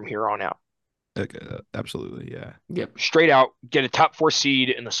undefeated from here on out. Okay, absolutely, yeah. Yep. Straight out, get a top four seed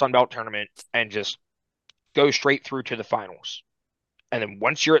in the Sun Belt tournament and just go straight through to the finals. And then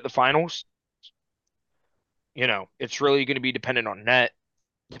once you're at the finals, it's really going to be dependent on net,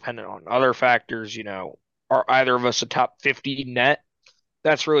 dependent on other factors. Are either of us a top 50 net?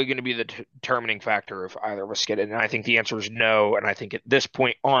 That's really going to be the determining factor if either of us get it. And I think the answer is no. And I think at this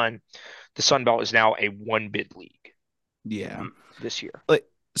point on, the Sun Belt is now a one bid league Yeah. this year. Like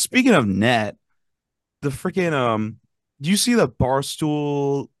speaking of net, the freaking do you see the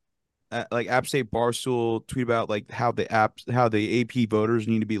Barstool like App State Barstool tweet about like how the AP voters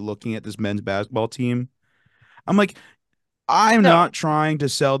need to be looking at this men's basketball team? I'm like, I'm No, not trying to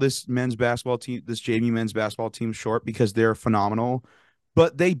sell this men's basketball team, this JMU men's basketball team short because they're phenomenal,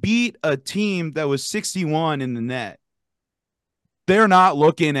 but they beat a team that was 61 in the net. they're not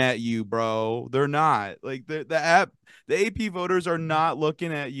looking at you, bro. They're not. Like the AP voters are not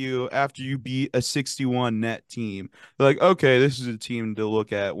looking at you after you beat a 61 net team. They're like, okay, this is a team to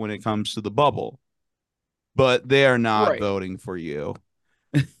look at when it comes to the bubble, but they are not Right. voting for you.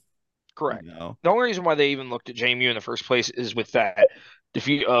 You Correct. know, The only reason why they even looked at JMU in the first place is with that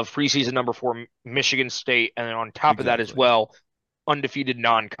defeat of preseason number four Michigan State, and then on top of that as exactly, well, undefeated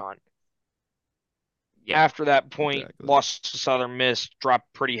non-con. Yeah. After that point, exactly, lost to Southern Miss,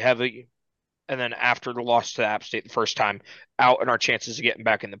 dropped pretty heavy, and then after the loss to App State the first time, out, and our chances of getting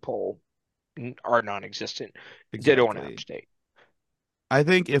back in the poll are non-existent. Ditto on App exactly. State. I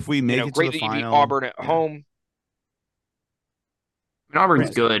think if we make it to Great the that you beat final, Auburn at yeah, home. I mean, Auburn's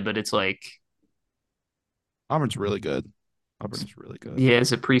right. good, but it's like, Auburn's really good. Auburn is really good. yeah,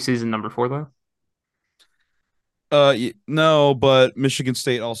 is it preseason number four though? No, but Michigan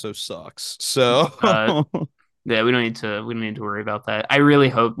State also sucks. So Uh, yeah, we don't need to worry about that. I really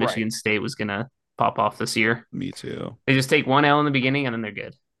hope Right. Michigan State was gonna pop off this year. me too. They just take one L in the beginning and then they're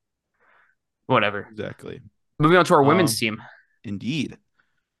good. Whatever. Exactly. Moving on to our women's Um, team. Indeed.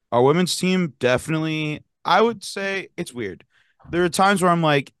 Our women's team definitely, I would say it's weird. There are times where I'm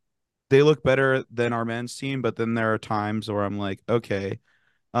like, they look better than our men's team, but then there are times where I'm like, okay.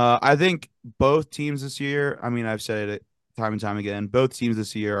 I think both teams this year, I mean, I've said it time and time again, both teams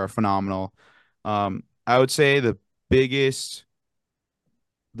this year are phenomenal. I would say the biggest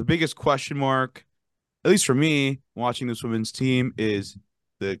question mark, at least for me, watching this women's team, is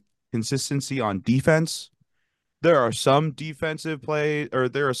the consistency on defense. There are some defensive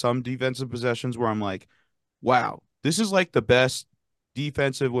possessions where I'm like, wow, this is like the best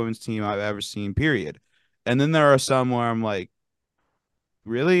defensive women's team I've ever seen, period. And then there are some where I'm like,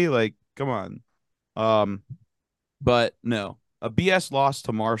 really? Like, come on. Um, but no. A BS loss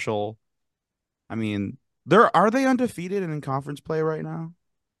to Marshall. I mean, are they undefeated and in conference play right now?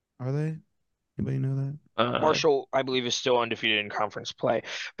 Are they? Anybody know that? Marshall, I believe, is still undefeated in conference play.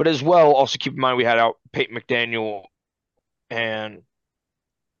 But as well, also keep in mind we had out Peyton McDaniel and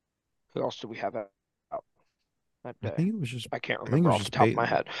who else did we have out that I day? think it was just I can't I think it remember was off the just top of my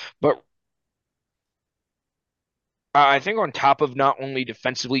Peyton. head. But I think on top of not only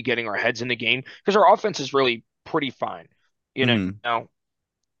defensively getting our heads in the game, because our offense is really pretty fine, you Hmm. know,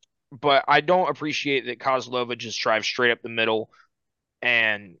 but I don't appreciate that Kozlova just drives straight up the middle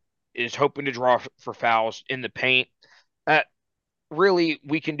and is hoping to draw for fouls in the paint. That really,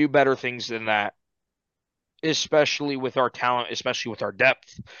 we can do better things than that, especially with our talent, especially with our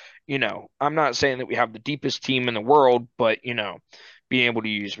depth. I'm not saying that we have the deepest team in the world, but being able to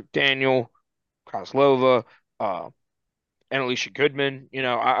use McDaniel, Kozlova, uh, and Alicia Goodman,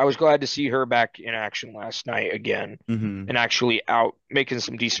 I was glad to see her back in action last night again Hmm. and actually out making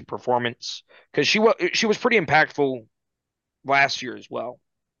some decent performance because she was pretty impactful last year as well.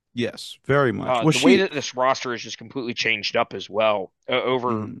 Yes, very much. Was The way she? that this roster has just completely changed up as well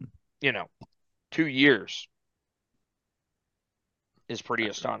over Mm, you know 2 years is pretty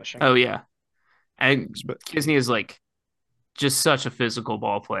astonishing. Oh yeah. And expe- Kisney is like just such a physical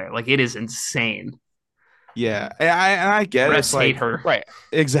ball player. Like it is insane. yeah, and I get it. It's Refs hate like her. Right.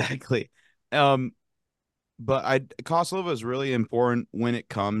 exactly. Um, but Koslova is really important when it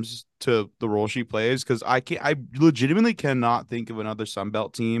comes to the role she plays because I legitimately cannot think of another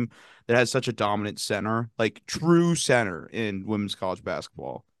Sunbelt team that has such a dominant center, like true center in women's college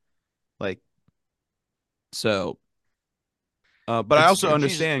basketball. Like so, but I It's also true.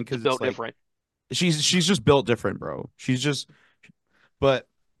 She's understand because it's built like different. she's just built different, bro. But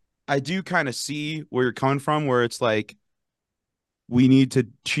I do kind of see where you're coming from, where it's like she needs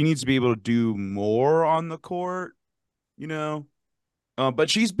to be able to do more on the court, you know. But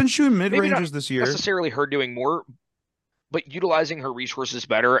she's been shooting mid Maybe not ranges this year. necessarily her doing more, but utilizing her resources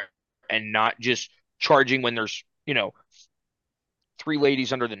better and not just charging when there's, three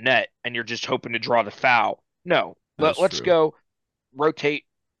ladies under the net and you're just hoping to draw the foul. No, That is let's true. go rotate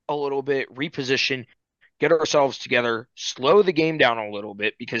a little bit, reposition, get ourselves together, slow the game down a little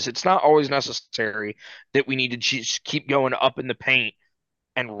bit because it's not always necessary that we need to just keep going up in the paint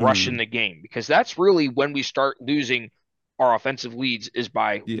and rushing Hmm. the game because that's really when we start losing our offensive leads is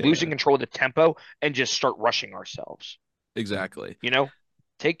by losing Yeah, control of the tempo and just start rushing ourselves. exactly. You know,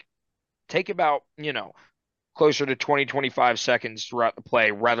 take take about, closer to 20 25 seconds throughout the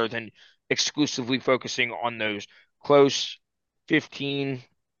play rather than exclusively focusing on those close 15-second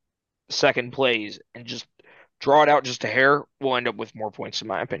plays and just draw it out just a hair, we'll end up with more points in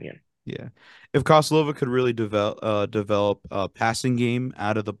my opinion. Yeah. If Koslova could really develop a passing game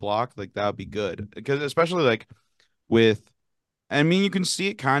out of the block, like that would be good. Because especially like with I mean, you can see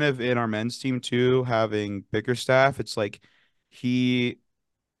it kind of in our men's team too, having Bickerstaff. It's like he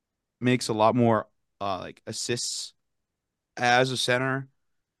makes a lot more like assists as a center.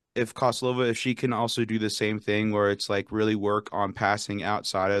 If she can also do the same thing where it's like really work on passing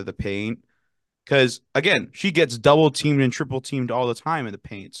outside of the paint. Because again, she gets double teamed and triple teamed all the time in the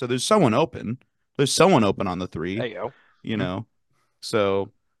paint. So there's someone open. There's someone open on the There three, you go. you know.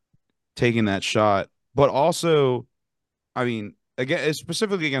 So taking that shot. But also, I mean, again,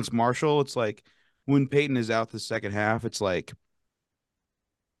 specifically against Marshall, it's like when Peyton is out the second half, it's like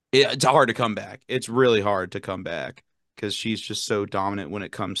it's hard to come back. It's really hard to come back because she's just so dominant when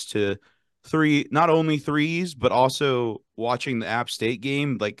it comes to not only threes, but also watching the App State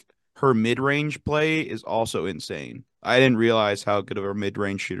game. Like her mid range play is also insane. I didn't realize how good of a mid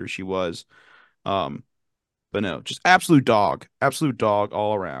range shooter she was. Um, but no, just absolute dog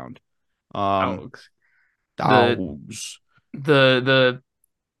all around. Um, Dogs. The dogs. the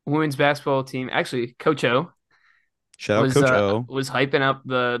women's basketball team, actually, Coach O Shout out Coach O. was hyping up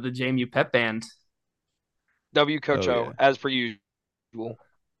the JMU pep band. W Oh Coach yeah. O, as per usual.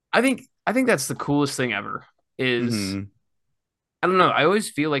 I think that's the coolest thing ever. Is Mm-hmm. I don't know. I always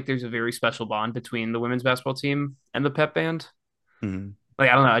feel like there's a very special bond between the women's basketball team and the pep band. Mm-hmm. Like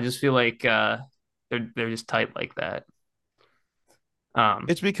I don't know. I just feel like they're just tight like that. Um,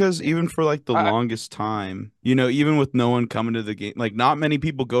 It's because Yeah. even for like the I longest time, even with no one coming to the game, like not many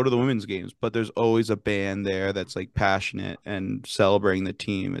people go to the women's games, but there's always a band there that's like passionate and celebrating the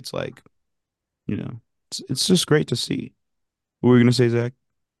team. It's like, it's just great to see. What were you gonna say, Zach?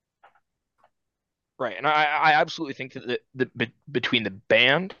 right, and I absolutely think that between the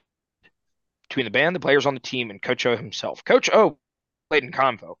band, the players on the team, and Coach O himself. Coach O played in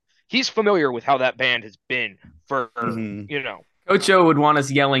Convo. He's familiar with how that band has been for, Hmm. you know, Coach O would want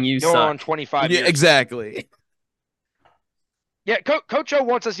us yelling, "You going suck." on 25 Yeah, years now. exactly. Yeah, Coach O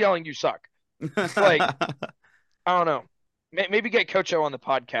wants us yelling, "You suck." Like, I don't know. Maybe get Coach O on the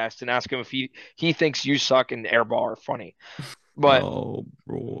podcast and ask him if he thinks "You suck" and Airball are funny. But Oh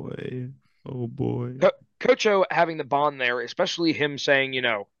boy. Oh boy. Co Coach O having the bond there, especially him saying,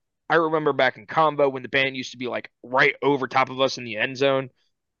 I remember back in combo when the band used to be like right over top of us in the end zone,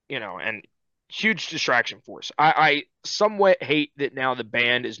 and huge distraction for us. I somewhat hate that now the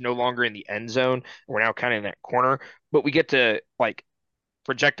band is no longer in the end zone. We're now kind of in that corner, but we get to like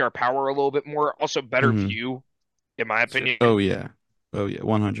project our power a little bit more. Also, better Hmm. view, in my So, opinion. Oh yeah. Oh yeah.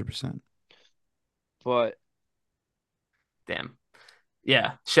 100%. But damn.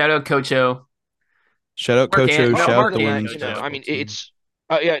 Yeah. Shout out Coach O. Shout out Mark Coach O. no, Shout out Mark the other than and that, women's Coach O. I basketball mean, team.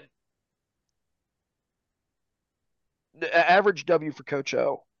 yeah, the average W for Coach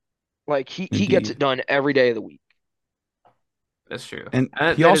O. Like he gets it Indeed. done every day of the week. That's true. And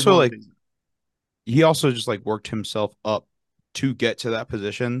That is one of the things. he also just like worked himself up to get to that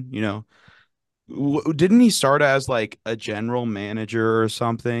position, Didn't he start as like a general manager or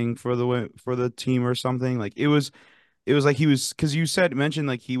something for the team or something? Like it was like he was because you mentioned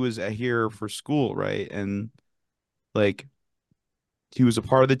like he was here for school, right? And like he was a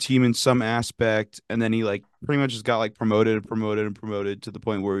part of the team in some aspect, and then he like pretty much just got like promoted and promoted and promoted to the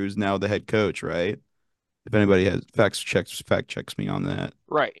point where he was now the head coach, right? If anybody has fact checks me on that.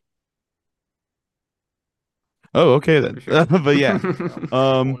 Right. Oh, okay then. For sure. But yeah.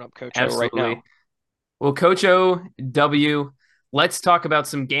 Pulling up Coach O right now. Absolutely. Well, Coach O, W, let's talk about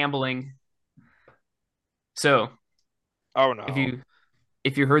some gambling. So, Oh if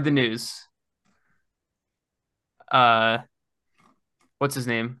no. you heard the news, uh, what's his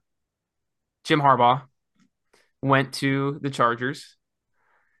name? Jim Harbaugh went to the Chargers.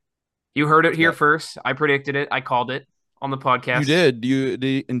 You heard it here That first. I predicted it. I called it on the you podcast.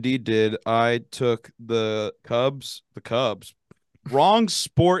 did. Indeed did. I took the Cubs. The Cubs. Wrong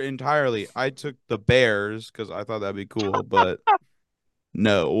sport entirely. I took the Bears because I thought that'd be cool, but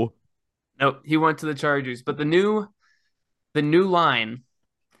no. Nope, he went to the Chargers. But the new line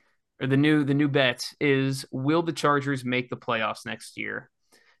or the new bet is, will the Chargers make the playoffs next year?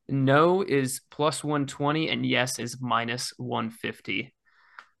 No is plus 120 and yes is minus 150.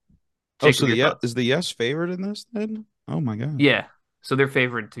 Oh, so Jacob, your thoughts? is the yes favored in this then? Oh my God. Yeah. So they're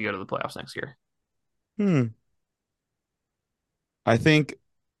favored to go to the playoffs next year. Hmm. I think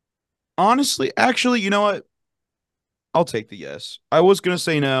honestly, actually, you know what? I'll take the yes. I was gonna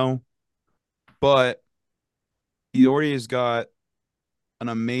say no, but he already has got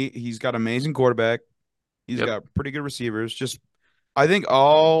he's got amazing quarterback. He's Yep. got pretty good receivers. Just I think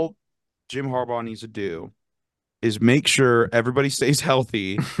all Jim Harbaugh needs to do is make sure everybody stays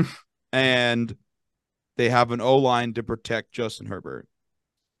healthy and they have an O line to protect Justin Herbert.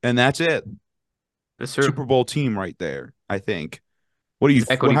 And that's it. That's Super true. Bowl team right there, I think.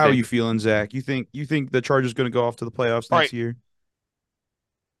 Zach, what do you how are you think? feeling, Zach? You think the Chargers going to go off to the playoffs All next right, year?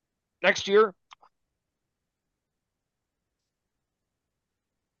 next year,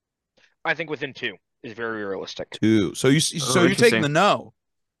 I think within two is very realistic. Two. Oh, You're taking interesting. the no.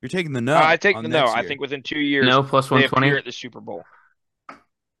 You're taking the I no take the on no. next I year. think within 2 years No, plus they appear 120. at the Super Bowl.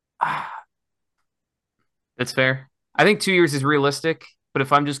 That's fair. I think 2 years is realistic, but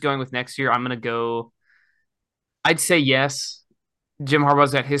if I'm just going with next year, I'm gonna go. I'd say yes. Jim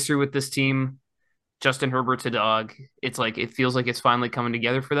Harbaugh's got history with this team. Justin Herbert's a dog. It's like it feels like it's finally coming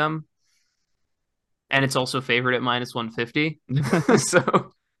together for them, and it's also favored at minus 150.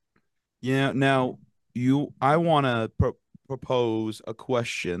 So Yeah. Now I want to propose a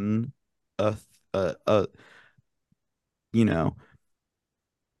question. A a you know,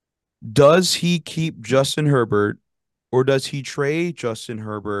 does he keep Justin Herbert or does he trade Justin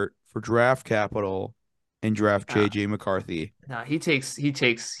Herbert for draft capital and draft uh, JJ McCarthy? no, he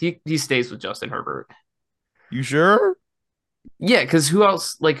stays with Justin Herbert. You sure? Yeah, because who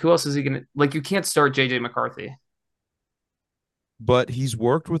else is he gonna like? You can't start JJ McCarthy. But he's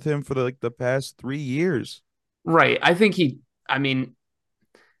worked with him for the past 3 years. Right. I mean,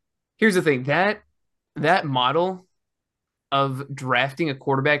 here's the thing that model of drafting a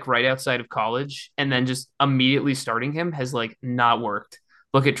quarterback right outside of college and then just immediately starting him has like not worked.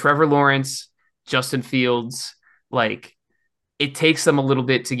 Look at Trevor Lawrence, Justin Fields, like it takes them a little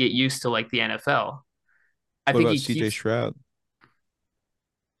bit to get used to like the NFL. I What think about he CJ keeps Stroud?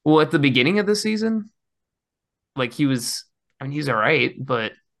 well at the beginning of the season, like he was I mean he's all right,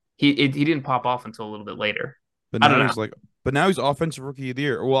 but he didn't pop off until a little bit later. But I don't now know, he's like, but now he's offensive rookie of the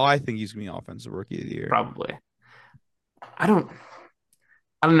year. Well, I think he's gonna be offensive rookie of the year. probably. I don't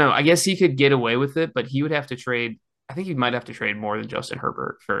I don't know. I guess he could get away with it, but he would have to trade. I think he might have to trade more than Justin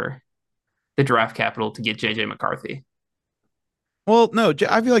Herbert for the draft capital to get JJ McCarthy. Well, no,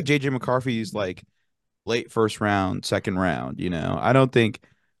 I feel like JJ McCarthy's like late first round, second round. I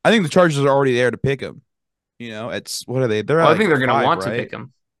think the Chargers are already there to pick him. It's what are they? They're at Well, I like think they're going to five, want to right? pick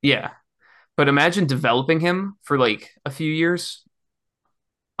him. Yeah. But imagine developing him for like a few years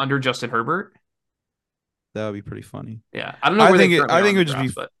under Justin Herbert. That would be pretty funny. Yeah. I don't know where they currently I are think in it the would just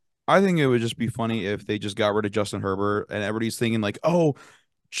be draft, but I think it would just be funny if they just got rid of Justin Herbert and everybody's thinking like, "Oh,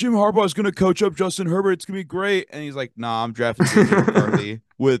 Jim Harbaugh is going to coach up Justin Herbert. It's going to be great." And he's like, "Nah, I'm drafting JJ McCarthy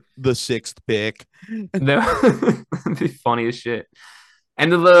with the sixth pick." that'd be funny as shit.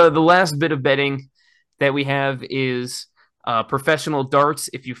 And the last bit of betting that we have is professional darts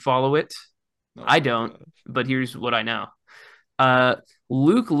if you follow it. Oh I my don't, god. but here's what I know. Uh,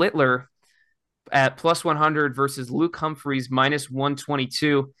 Luke Littler at plus 100 versus Luke Humphreys minus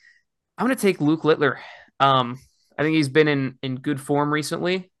 122. I'm going to take Luke Littler. I think he's been in good form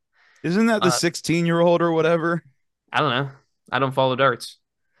recently. Isn't that the Uh, 16-year-old or whatever? I don't know. I don't follow darts,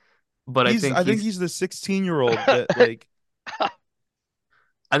 but I think he's the 16-year-old that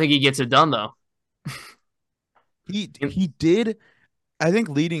I think he gets it done though. he did. I think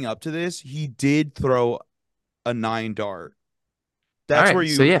leading up to this, he did throw a 9 dart. All That's where right,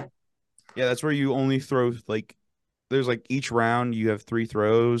 so you yeah, Yeah, that's where you only throw like there's like each round you have 3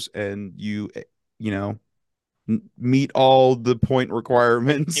 throws and you know meet all the point You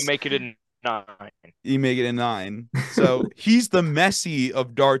requirements. make it in 9. You make it a 9. So he's the Messi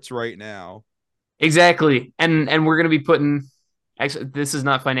of darts right now. exactly. And we're going to be putting. Actually, this is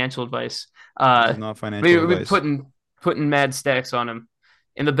not financial advice. This is not financial We'll be advice. putting mad stacks on him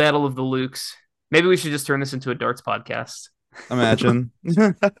in the Battle of the Lukes. Maybe we should just turn this into a darts podcast. Imagine.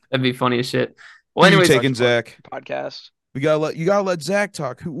 That'd be funny as shit. Well, Who you anyways, taking, Zach? Podcast. You gotta let Zach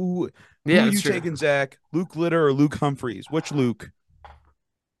talk. Who yeah, are that's you true. taking, Zach? Luke Litter or Luke Humphreys? Which Luke?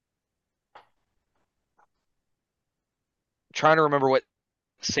 Trying to remember what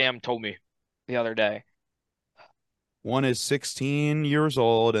Sam told me the other day. One is 16 years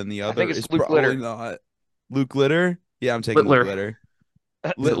old and the I think other it's is Luke probably Litter. not. Luke Litter? Yeah, I'm taking Luke Littler. Litter.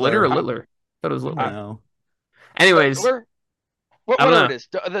 Is it Litter or Littler. Littler? I thought it was I don't I, Littler. know. Anyways, Littler? I Whatever it don't is,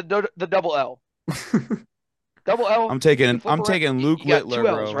 the double L. know. Double L. You can flip I'm around. taking You, Luke you got two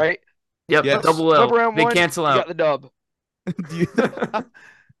Littler, L's, bro. right? Yep, Flip Yes. double flip L. around They one. cancel You got out. the dub. Do you-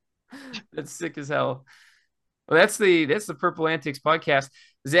 That's sick as hell. Well, that's the Purple Antics podcast.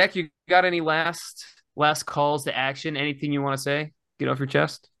 Zach, you got any last calls to action? Anything you want to say? Get off your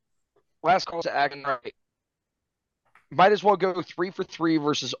chest. Last call to action. Right. Might as well go 3 for 3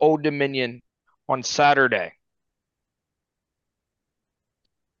 versus Old Dominion on Saturday.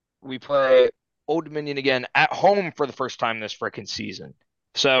 We play Old Dominion again at home for the first time this freaking season.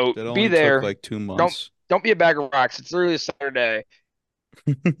 So That be only took there. like 2 Don't months. don't be a bag of rocks. It's literally a Saturday.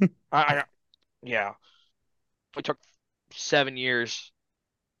 I yeah. We took 7 years.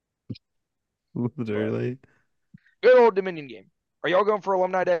 But Literally. good old Dominion game. Are y'all going for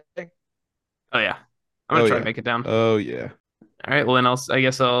Alumni Day? Oh yeah, I'm gonna Oh try to yeah. make it down. Oh yeah. All right, well then I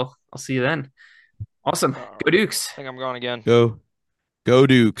guess I'll see you then. Awesome. All Go right. Dukes. I think I'm going again. Go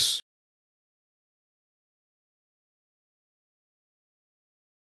Dukes.